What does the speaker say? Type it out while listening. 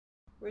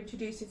We're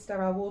introducing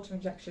sterile water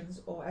injections,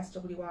 or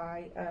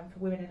SWI, for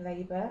women in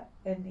labour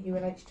in the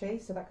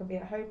ULHT. So that can be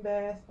at home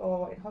birth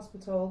or in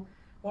hospital.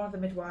 One of the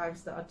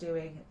midwives that are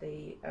doing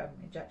the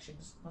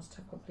injections must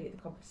have completed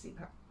the competency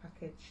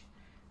package.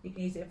 You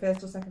can use it in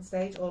first or second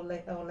stage or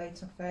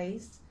later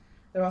phase.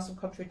 There are some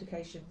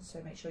contraindications,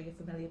 so make sure you're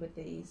familiar with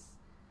these.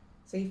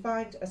 So you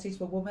find a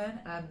suitable woman,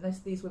 and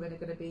these women are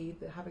going to be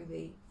having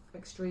the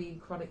extreme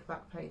chronic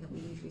back pain that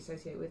we usually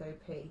associate with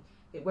OP.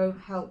 It won't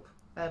help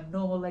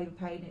normal labour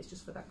pain, it's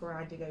just for that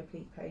grinding OP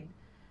pain,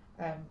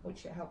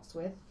 which it helps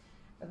with.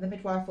 And the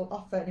midwife will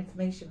offer an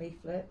information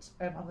leaflet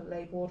on the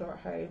labour ward or at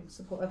home,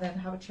 and then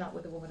have a chat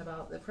with the woman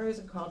about the pros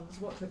and cons,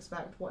 what to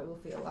expect, what it will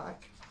feel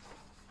like.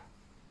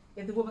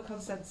 If the woman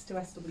consents to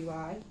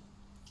SWI,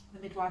 the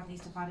midwife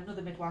needs to find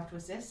another midwife to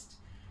assist,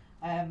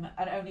 and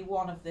only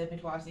one of the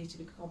midwives needs to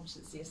be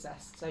competency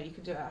assessed. So you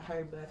can do it at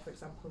home birth, for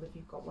example, if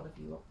you've got one of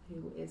you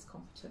who is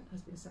competent,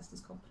 has been assessed as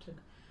competent.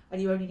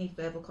 And you only need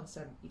verbal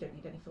consent, you don't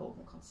need any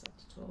formal consent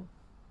at all.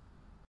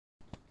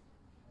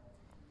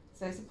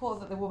 So it's important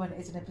that the woman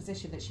is in a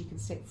position that she can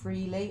sit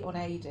freely,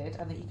 unaided,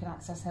 and that you can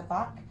access her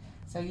back.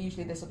 So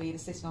usually this will be either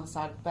sitting on the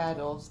side of the bed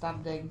or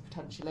standing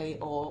potentially,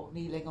 or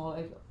kneeling all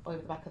over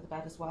the back of the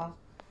bed as well.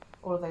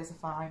 All of those are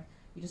fine.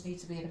 You just need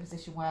to be in a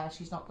position where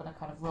she's not going to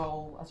kind of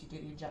roll as you do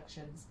the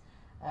injections,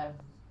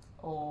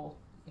 or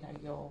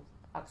your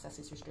access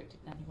is restricted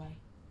in any way.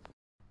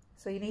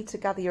 So you need to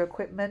gather your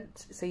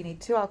equipment. So you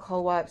need 2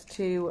 alcohol wipes,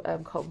 2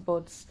 cotton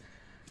buds.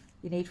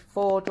 You need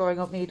 4 drawing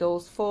up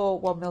needles, 4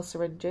 1ml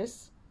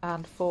syringes,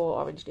 and 4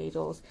 orange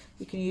needles.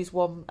 You can use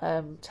one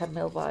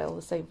 10ml vial,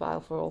 the same vial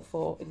for all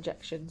 4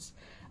 injections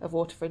of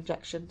water for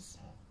injections.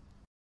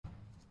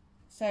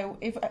 So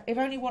if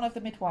only one of the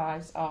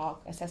midwives are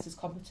assessed as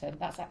competent,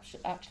 that's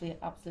actually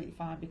absolutely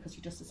fine, because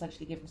you're just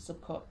essentially giving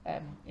subcut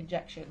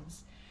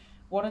injections.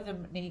 One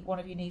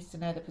of you needs to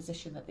know the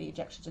position that the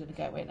injections are going to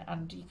go in,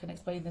 and you can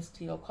explain this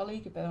to your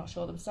colleague if they're not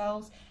sure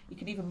themselves. You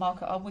can even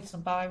mark it on with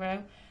some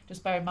biro.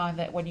 Just bear in mind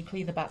that when you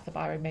clean the back, the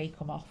biro may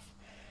come off.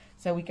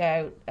 So we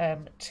go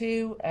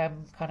 2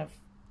 kind of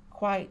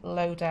quite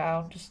low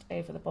down, just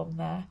over the bum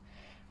there,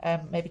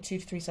 maybe 2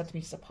 to 3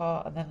 centimetres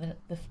apart, and then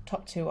the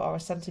top 2 are 1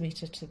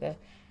 centimetre to the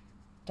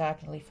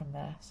diagonally from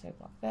there. So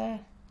like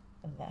there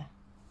and there.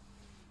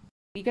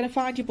 You're going to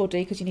find your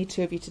buddy, because you need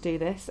 2 of you to do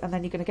this, and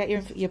then you're going to get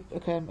your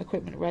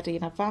equipment ready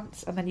in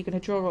advance, and then you're going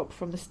to draw up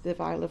from the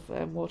vial of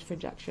water for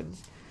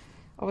injections.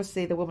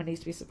 Obviously the woman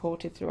needs to be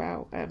supported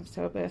throughout,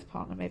 so a birth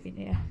partner may be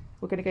near.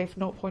 We're going to go for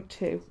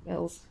 0.2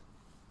 mils.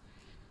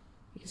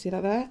 You can see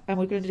that there, and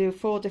we're going to do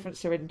 4 different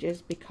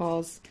syringes,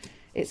 because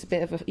it's a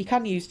bit of a, you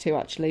can use 2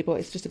 actually, but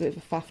it's just a bit of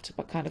a faff to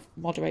kind of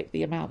moderate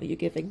the amount that you're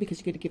giving, because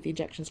you're going to give the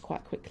injections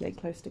quite quickly and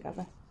close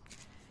together.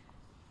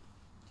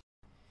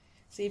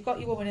 So you've got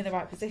your woman in the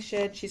right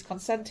position, she's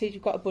consented,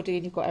 you've got a buddy,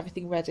 and you've got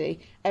everything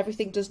ready.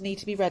 Everything does need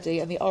to be ready,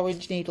 and the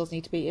orange needles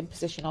need to be in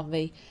position on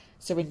the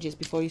syringes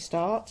before you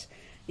start.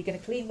 You're going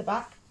to clean the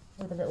back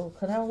with a little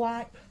canal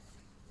wipe.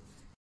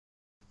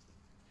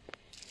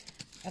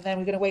 And then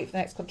we're going to wait for the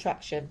next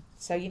contraction.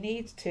 So you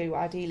need to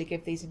ideally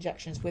give these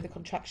injections with a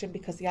contraction,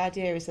 because the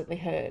idea is that they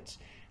hurt.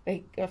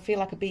 They feel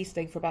like a bee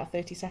sting for about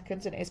 30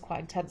 seconds, and it is quite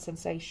intense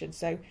sensation.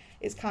 So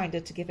it's kinder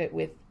to give it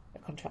with a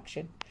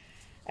contraction.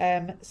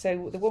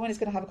 So the woman is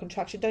going to have a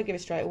contraction. Don't give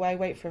it straight away.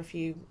 Wait for a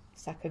few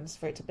seconds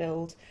for it to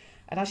build.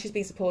 And as she's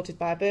being supported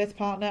by a birth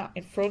partner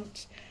in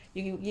front,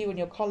 you and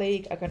your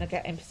colleague are going to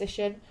get in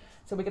position.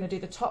 So we're going to do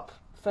the top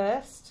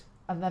first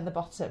and then the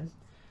bottom.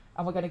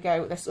 And we're going to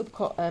go, they're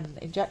subcut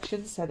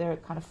injections, so they're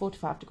at kind of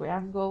 45-degree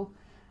angle.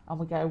 And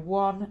we go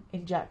 1,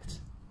 inject,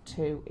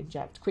 2,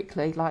 inject,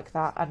 quickly like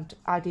that, and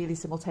ideally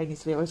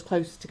simultaneously, or as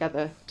close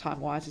together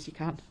time-wise as you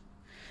can.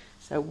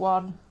 So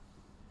 1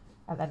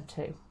 and then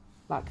 2.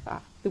 Like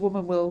that. The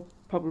woman will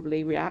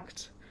probably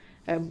react.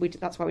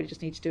 That's why we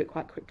just need to do it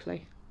quite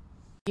quickly.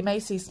 You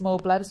may see small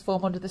blebs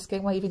form under the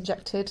skin where you've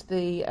injected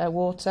the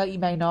water. You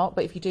may not,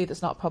 but if you do,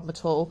 that's not a problem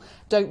at all.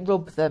 Don't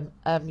rub them.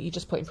 You're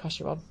just putting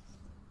pressure on.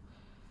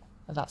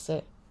 And that's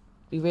it.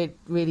 You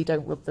really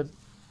don't rub them.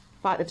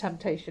 Fight the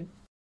temptation.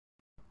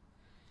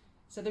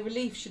 So the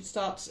relief should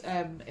start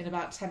in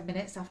about 10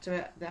 minutes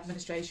after the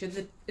administration.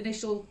 The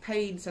initial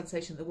pain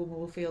sensation the woman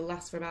will feel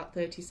lasts for about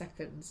 30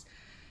 seconds.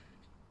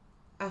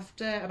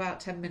 After about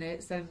 10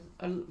 minutes, then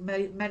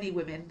many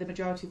women, the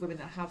majority of women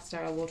that have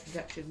sterile water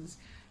injections,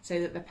 say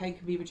that their pain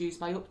can be reduced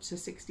by up to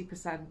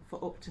 60%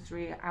 for up to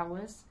 3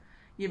 hours.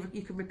 You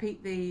can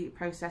repeat the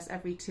process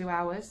every 2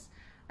 hours,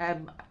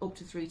 up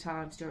to 3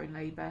 times during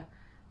labour.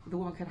 The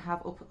woman can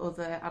have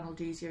other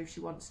analgesia if she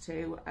wants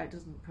to. It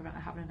doesn't prevent her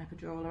having an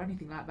epidural or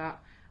anything like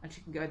that, and she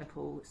can go in the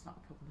pool. It's not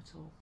a problem at all.